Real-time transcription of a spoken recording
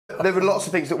There were lots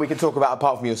of things that we could talk about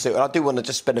apart from your suit, and I do want to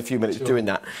just spend a few minutes doing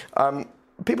that.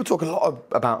 People talk a lot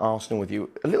about Arsenal with you.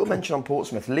 A little mention on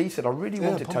Portsmouth. Lee said, I really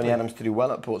wanted Tony Adams to do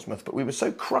well at Portsmouth, but we were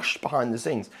so crushed behind the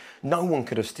scenes. No one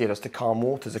could have steered us to calm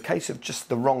waters. A case of just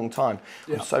the wrong time.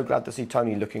 Yeah. I'm so glad to see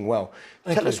Tony looking well.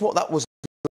 Tell us what that was.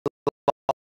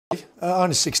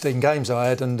 Only 16 games I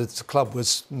had, and the club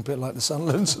was a bit like the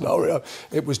Sunderland scenario.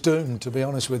 It was doomed, to be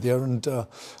honest with you. And I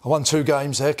won 2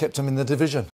 games there, kept them in the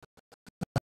division.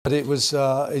 But it was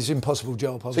it's an impossible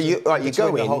job. So you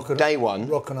go in day one.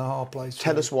 Rock and a hard place.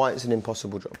 Tell us why it's an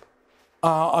impossible job.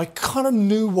 I kind of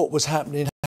knew what was happening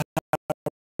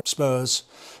at Spurs,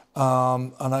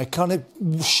 and I kind of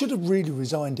should have really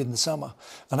resigned in the summer.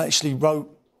 And I actually wrote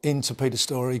into Peter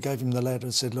Storey, gave him the letter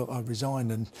and said, look, I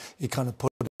resigned. And he kind of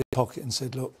put it in his pocket and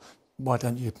said, look, why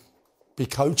don't you be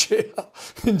coach here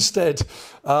instead?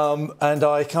 And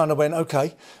I kind of went,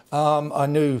 OK. I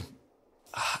knew,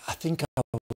 I think I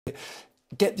would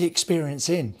get the experience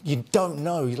in. You don't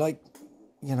know, like,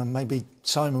 you know, maybe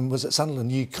Simon was at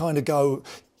Sunderland. You kind of go,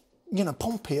 you know,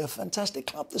 Pompey, a fantastic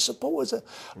club. The supporters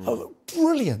are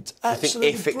brilliant, absolutely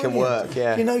if it can work,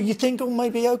 yeah. You know, you think, oh,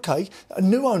 maybe, OK, a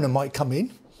new owner might come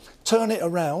in, turn it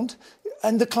around,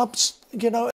 and the club's,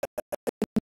 you know,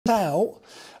 out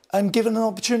and given an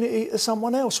opportunity to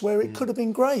someone else where it could have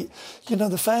been great. You know,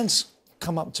 the fans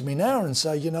come up to me now and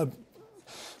say, you know,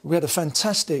 we had a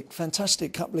fantastic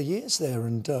couple of years there,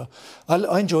 and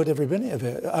I enjoyed every minute of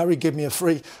it. Harry gave me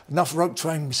enough rope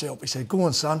training myself. He said, go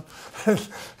on, son. Do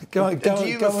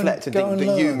you reflect and think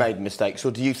that you made mistakes,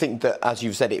 or do you think that, as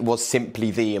you've said, it was simply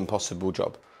the impossible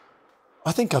job?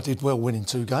 I think I did well winning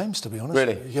 2 games, to be honest.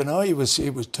 Really? You know, it was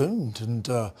doomed, and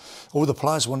all the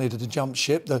players wanted to jump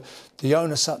ship. The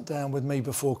owner sat down with me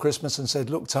before Christmas and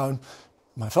said, look, Tone,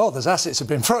 my father's assets have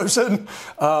been frozen.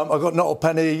 I got not a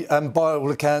penny, and by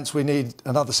all accounts, we need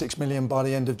another 6 million by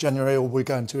the end of January, or we're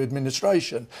going to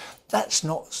administration. That's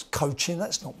not coaching.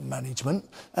 That's not management.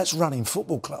 That's running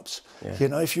football clubs. Yeah. You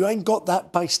know, if you ain't got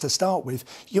that base to start with,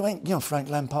 you ain't. You know, Frank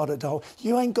Lampard at Hull,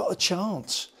 you ain't got a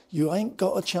chance. You ain't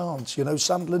got a chance. You know,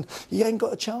 Sunderland, you ain't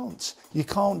got a chance. You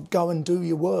can't go and do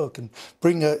your work and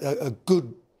bring a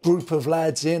good group of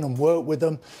lads in and work with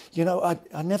them. You know,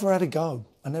 I never had a go.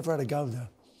 I never had a go there.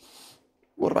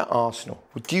 What about Arsenal?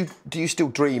 Do you still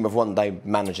dream of one day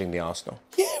managing the Arsenal?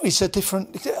 Yeah, it's a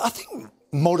different. I think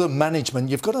modern management,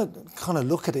 you've got to kind of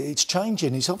look at it. It's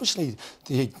changing. It's obviously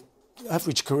the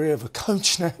average career of a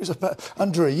coach now is about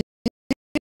under a year.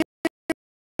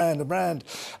 Around,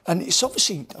 and it's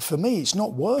obviously, for me, it's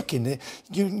not working.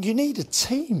 You need a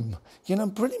team. You know,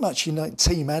 pretty much, you know,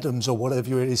 Team Adams or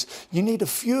whatever it is. You need a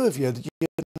few of you.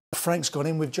 Frank's gone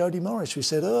in with Jody Morris, we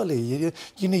said earlier.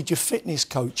 You need your fitness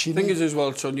coach. The thing is as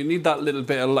well, Son, you need that little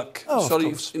bit of luck. Oh, sorry,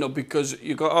 of course. You know, because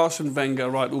you got Arsene Wenger,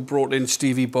 right, who brought in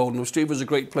Stevie Bowden. Well, Steve was a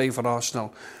great player for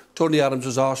Arsenal. Tony Adams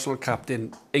was Arsenal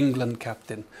captain, England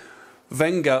captain.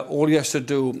 Wenger, all he has to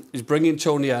do is bring in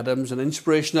Tony Adams, an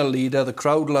inspirational leader. The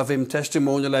crowd love him,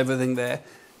 testimonial, everything there.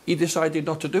 He decided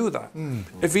not to do that.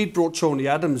 If he'd brought Tony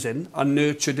Adams in and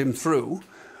nurtured him through,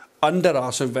 under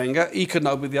Arsene Wenger, he could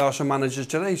now be the Arsenal manager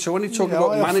today. So when you talk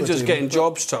about managers getting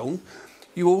jobs, Tone,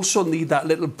 you also need that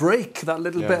little break, that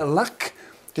little bit of luck.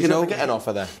 Did you ever get an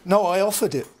offer there? No, I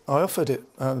offered it.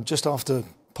 Just after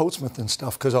Portsmouth and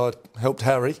stuff, because I helped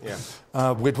Harry.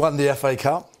 Yeah. We'd won the FA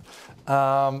Cup.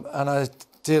 And I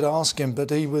did ask him,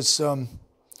 but he was,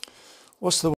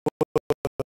 what's the word,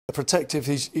 protective.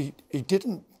 He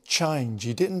didn't change.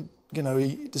 He didn't, you know,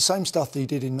 the same stuff that he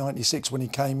did in '96 when he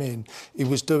came in, he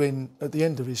was doing at the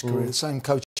end of his career, the same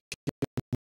coaching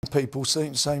people,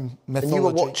 same methodology. And you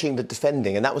were watching the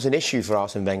defending, and that was an issue for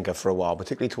Arsene Wenger for a while,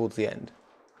 particularly towards the end.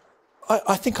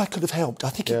 I think I could have helped. I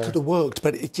think it could have worked,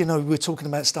 but you know, we're talking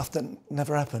about stuff that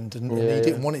never happened, and he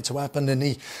didn't want it to happen. And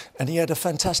he had a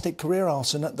fantastic career,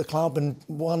 Arsene, at the club, and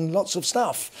won lots of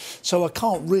stuff. So I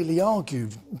can't really argue,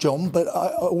 John. But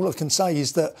all I can say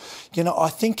is that, you know, I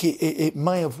think it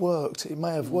may have worked. It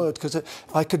may have worked because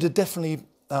I could have definitely,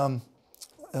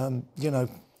 you know,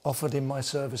 offered him my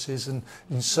services and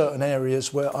in certain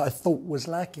areas where I thought was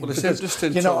lacking. Well, it's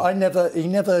interesting, you know, he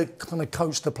never kind of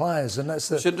coached the players, and that's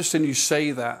It's interesting you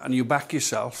say that and you back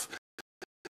yourself.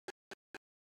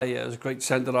 Players, great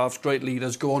centre-halves, great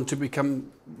leaders go on to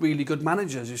become really good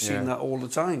managers. You've seen that all the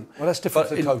time. Well, that's different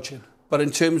for coaching. But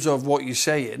in terms of what you're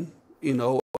saying, you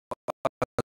know,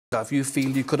 stuff you feel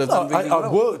you could have done really I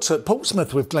well? worked at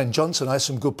Portsmouth with Glenn Johnson. I had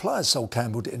some good players. Sol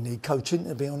Campbell didn't need coaching,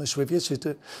 to be honest with you. It's just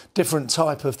a different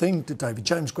type of thing. David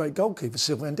James, great goalkeeper,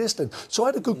 Sylvain Distin. So I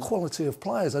had a good quality of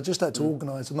players. I just had to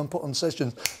organise them and put on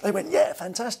sessions. They went, yeah,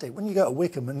 fantastic. When you go to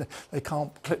Wycombe and they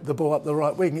can't clip the ball up the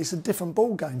right wing, it's a different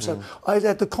ball game. So I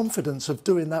had the confidence of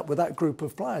doing that with that group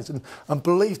of players and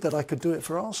believed that I could do it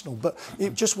for Arsenal. But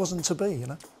it just wasn't to be, you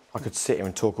know. I could sit here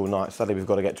and talk all night. Sadly, we've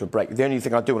got to get to a break. The only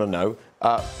thing I do want to know,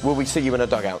 will we see you in a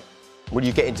dugout? Will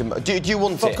you get into... Do you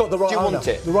want it? I've got the right do you want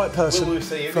it? The right person Will we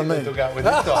see you for in me. the dugout with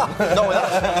this on? Not with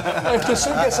us. If the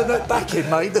suit gets a note back in,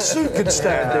 mate, the suit can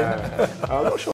stand in. I'm not sure.